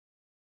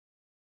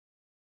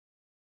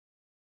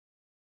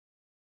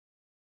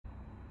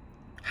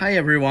Hi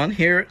everyone,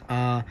 here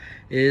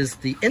is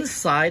the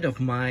inside of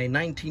my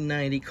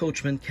 1990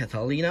 Coachman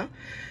Catalina,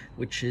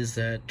 which is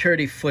a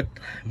 30-foot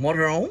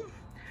motorhome.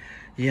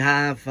 You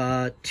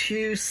have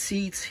two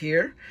seats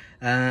here,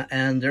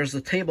 and there's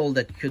a table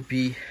that could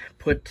be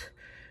put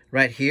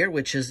right here,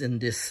 which is in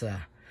this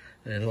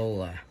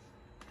little,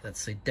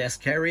 let's say,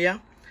 desk area.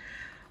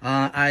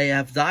 I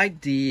have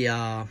dyed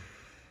the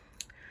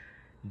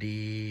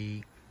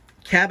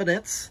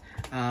cabinets.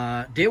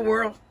 They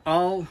were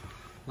all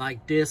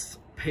like this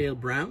pale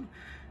brown,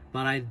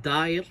 but I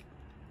dyed it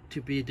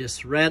to be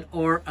this red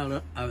or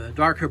a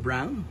darker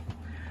brown.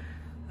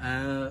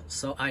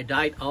 So I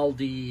dyed all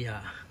the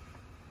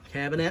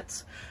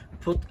cabinets,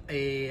 put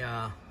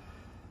a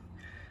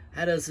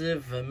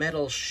adhesive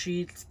metal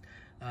sheet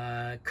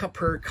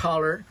copper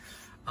color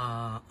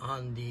on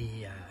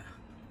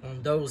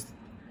those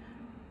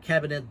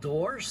cabinet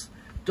doors.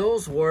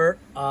 Those were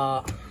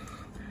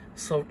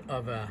sort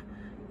of a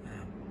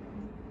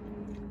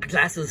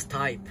glasses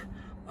type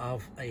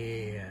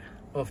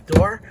of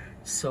door,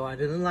 so I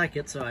didn't like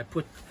it, so I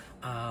put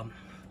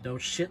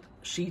those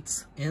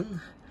sheets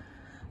in.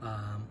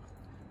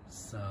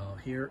 So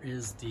here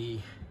is the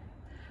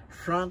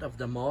front of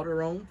the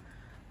motorhome.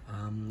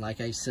 Like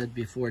I said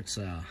before, it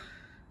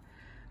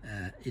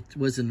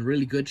was in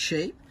really good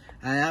shape.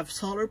 I have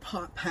solar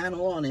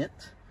panel on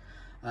it.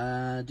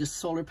 This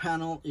solar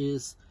panel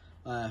is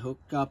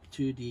hooked up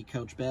to the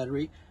coach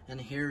battery, and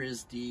here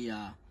is the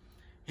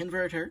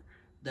inverter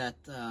that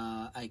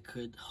I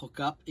could hook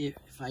up if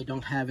I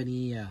don't have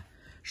any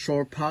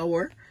shore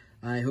power.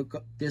 I hook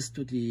up this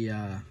to the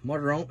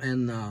motorhome,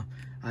 and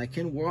I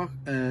can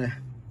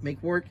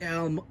make work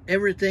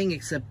everything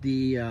except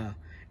the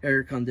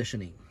air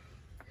conditioning.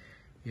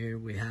 Here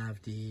we have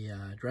the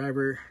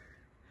driver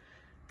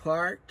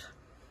part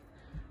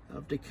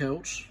of the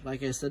coach.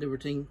 Like I said,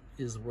 everything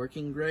is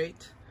working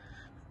great.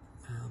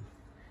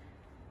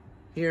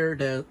 Here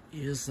there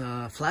is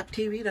a flat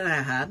TV that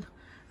I had,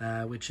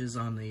 which is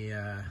on the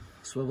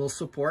swivel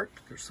support,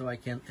 so I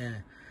can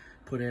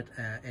put it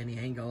any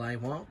angle I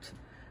want.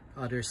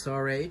 Other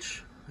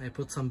storage. I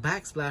put some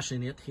backsplash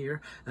in it here.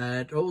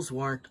 Those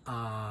weren't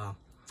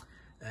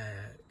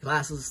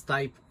glasses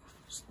type.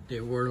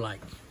 They were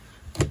like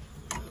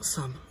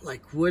some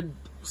like wood,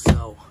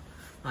 so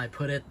I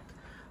put it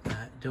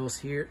those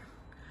here.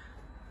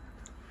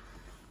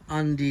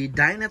 On the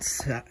dinette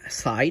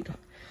side,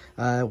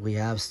 we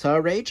have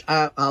storage.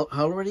 I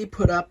already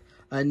put up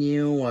a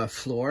new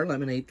floor,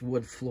 laminate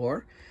wood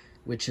floor,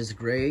 which is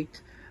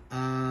great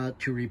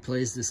to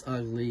replace this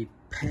ugly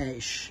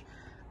beige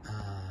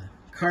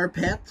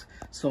carpet.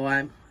 So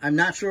I'm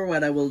not sure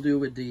what I will do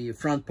with the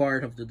front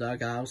part of the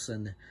doghouse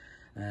and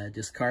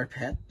this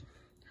carpet.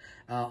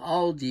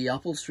 All the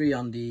upholstery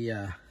on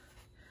the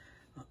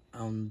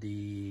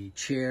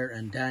chair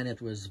and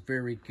dinette was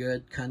very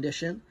good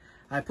condition.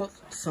 I put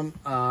some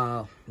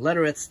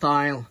leatherette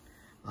style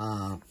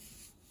on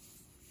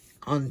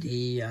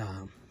the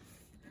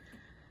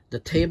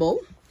table.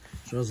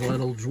 So there's a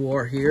little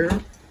drawer here.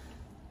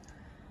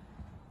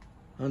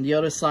 On the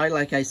other side,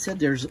 like I said,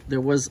 there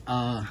is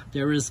a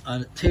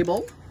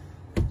table,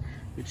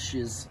 which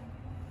is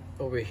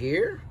over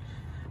here.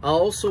 I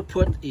also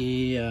put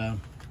a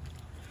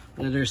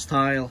leather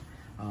style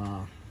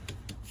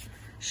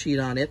sheet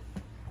on it,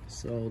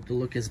 so the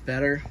look is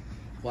better.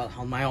 Well,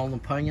 on my own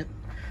opinion.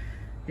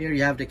 Here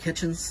you have the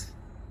kitchen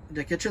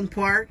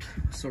part.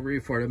 Sorry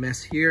for the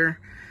mess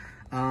here.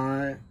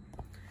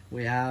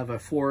 We have a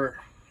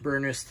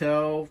 4-burner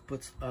stove.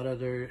 Puts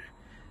another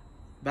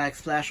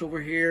backsplash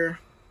over here,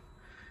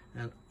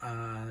 and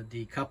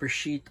the copper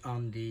sheet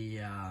on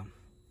the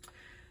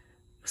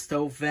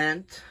stove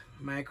vent,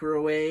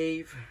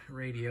 microwave,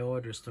 radio,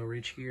 other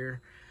storage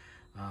here.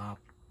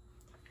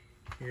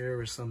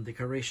 Here is some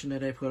decoration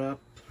that I put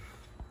up.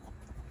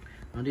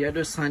 On the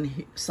other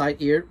side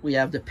here, we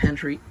have the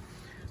pantry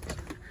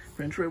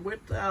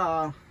with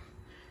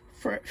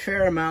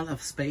fair amount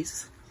of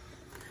space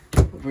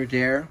over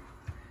there.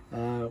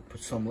 Put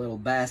some little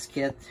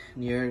basket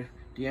near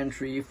the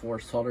entry for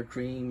solar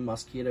cream,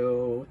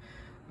 mosquito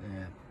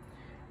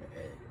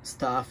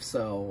stuff,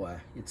 so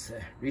it's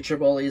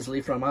reachable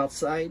easily from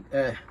outside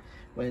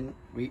when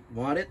we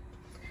want it.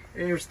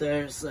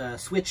 There's a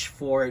switch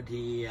for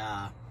the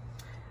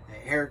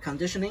air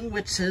conditioning,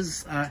 which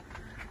is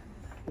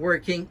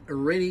working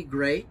really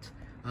great.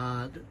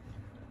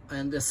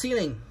 And the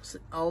ceiling,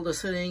 all the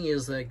ceiling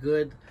is a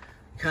good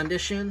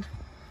condition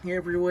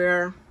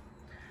everywhere.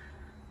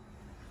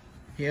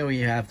 Here we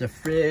have the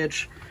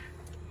fridge,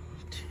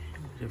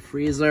 the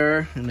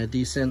freezer, and a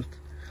decent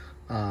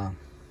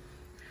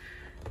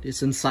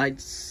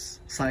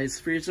size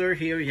freezer.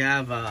 Here you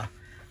have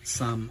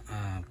some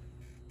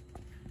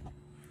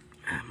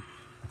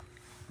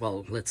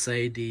well, let's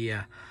say the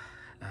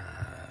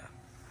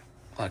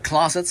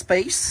closet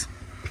space.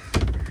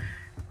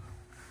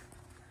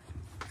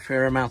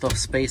 Fair amount of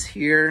space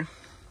here.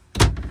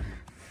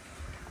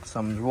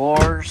 Some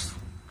drawers.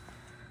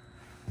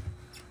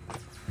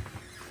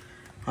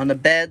 On the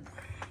bed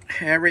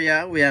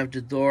area, we have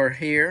the door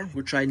here,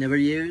 which I never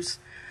use.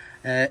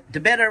 The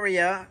bed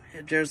area,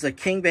 there's a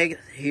king bed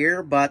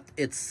here, but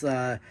it's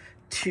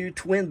 2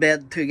 twin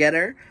bed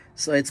together,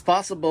 so it's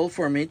possible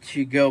for me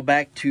to go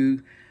back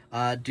to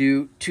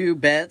do 2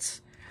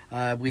 beds.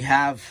 We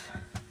have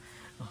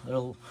a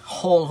little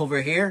hole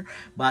over here,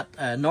 but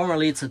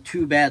normally it's a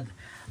 2 bed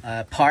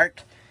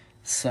part,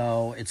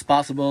 so it's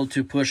possible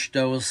to push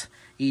those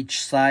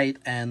each side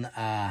and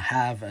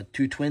have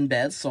 2 twin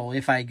beds. So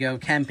if I go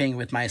camping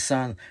with my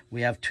son,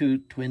 we have 2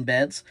 twin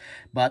beds,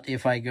 but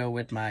if I go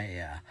with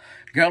my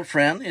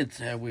girlfriend,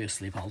 we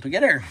sleep all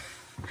together.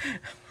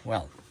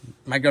 Well,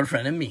 my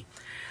girlfriend and me.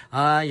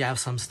 You have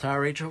some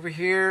storage over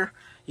here.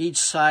 Each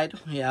side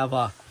we have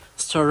a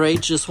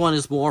storage. This one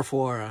is more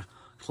for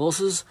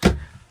clothes,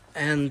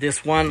 and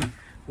this one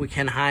we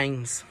can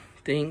hang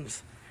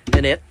things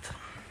in it.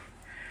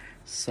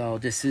 So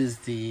this is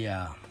the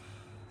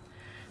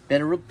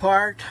bedroom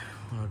part,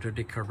 the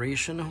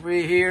decoration over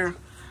here.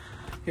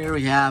 Here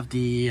we have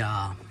the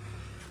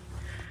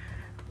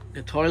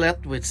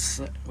toilet,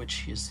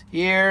 which is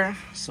here.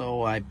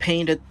 So I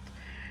painted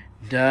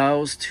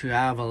those to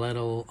have a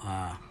little,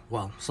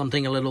 well,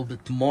 something a little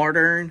bit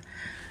modern.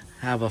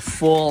 Have a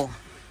full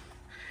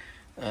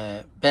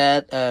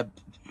bed,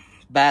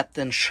 bath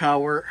and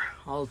shower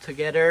all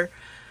together.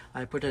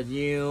 I put a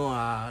new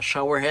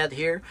shower head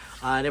here.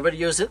 I never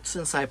used it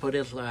since I put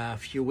it a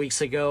few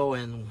weeks ago,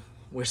 and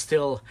we're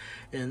still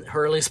in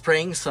early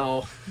spring,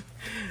 so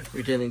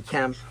we didn't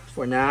camp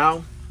for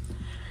now.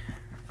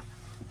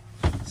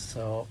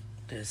 So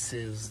this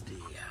is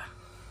the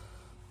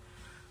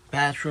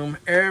bathroom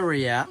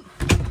area.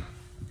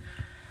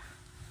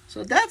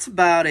 So that's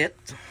about it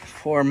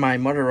for my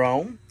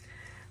motorhome.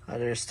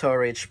 Other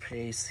storage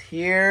space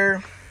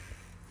here.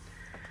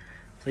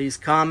 Please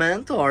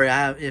comment, or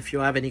if you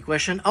have any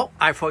question. Oh,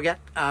 I forgot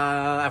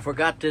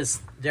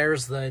this.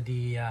 There's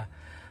the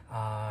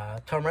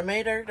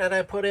thermometer that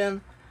I put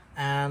in,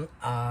 and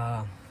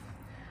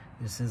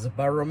this is a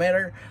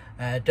barometer.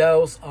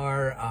 Those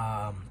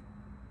are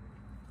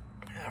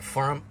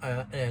from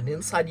an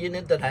inside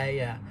unit that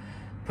I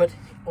put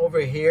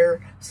over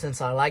here,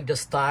 since I like the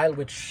style,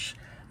 which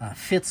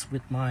fits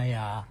with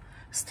my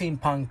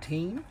steampunk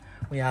theme.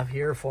 We have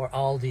here for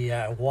all the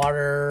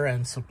water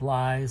and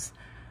supplies,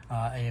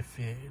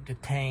 the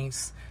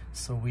tanks,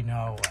 so we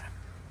know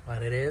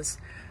what it is.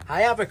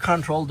 I have a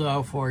control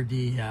though for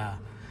the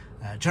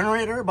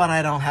generator, but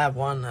I don't have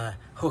one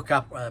hook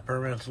up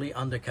permanently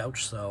on the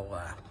couch, so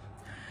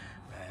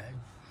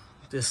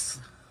this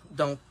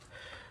don't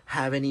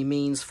have any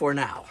means for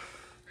now.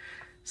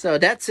 So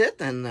that's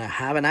it, and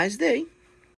have a nice day.